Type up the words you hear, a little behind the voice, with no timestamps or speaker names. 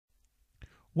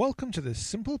Welcome to this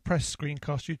SimplePress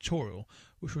screencast tutorial,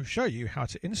 which will show you how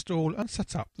to install and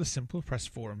set up the SimplePress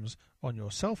forums on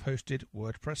your self-hosted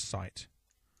WordPress site.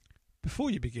 Before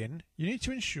you begin, you need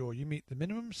to ensure you meet the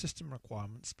minimum system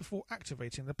requirements before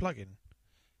activating the plugin.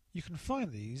 You can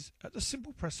find these at the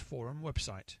SimplePress forum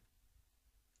website.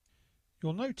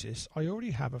 You'll notice I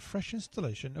already have a fresh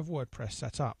installation of WordPress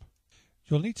set up.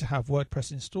 You'll need to have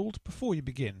WordPress installed before you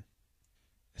begin.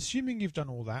 Assuming you've done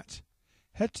all that,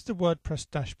 head to the WordPress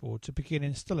dashboard to begin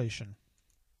installation.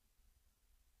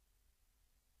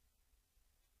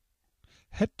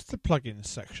 Head to the Plugins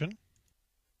section.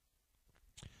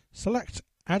 Select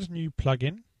Add New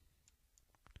Plugin,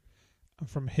 and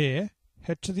from here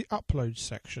head to the Uploads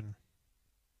section.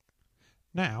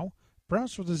 Now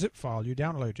browse for the zip file you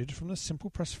downloaded from the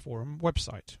SimplePress forum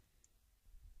website.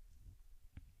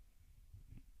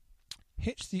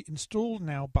 Hit the Install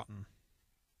Now button.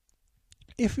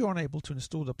 If you're unable to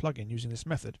install the plugin using this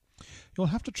method, you'll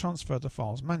have to transfer the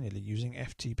files manually using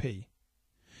FTP.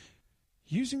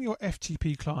 Using your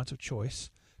FTP client of choice,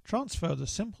 transfer the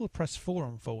SimplePress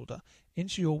forum folder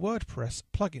into your WordPress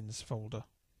plugins folder.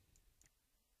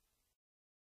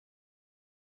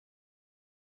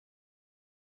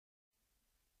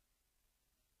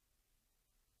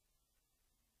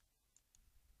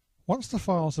 Once the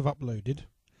files have uploaded,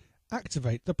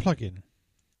 activate the plugin.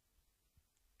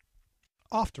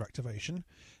 After activation,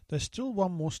 there's still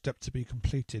one more step to be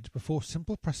completed before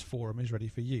SimplePress Forum is ready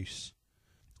for use.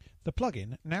 The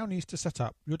plugin now needs to set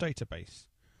up your database.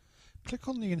 Click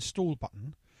on the Install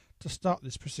button to start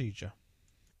this procedure.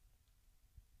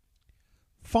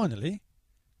 Finally,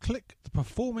 click the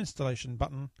Perform Installation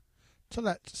button to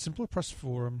let SimplePress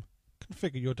Forum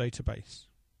configure your database.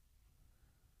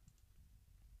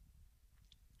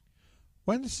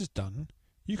 When this is done,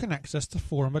 you can access the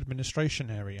forum administration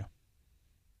area.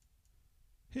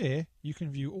 Here you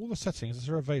can view all the settings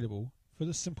that are available for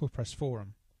the SimplePress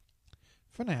forum.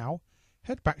 For now,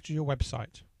 head back to your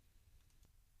website.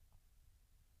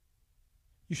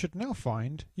 You should now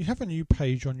find you have a new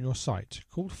page on your site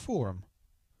called Forum.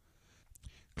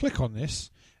 Click on this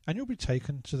and you'll be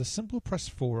taken to the SimplePress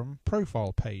forum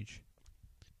profile page.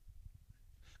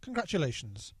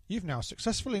 Congratulations, you've now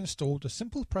successfully installed the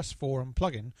SimplePress forum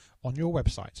plugin on your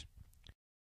website.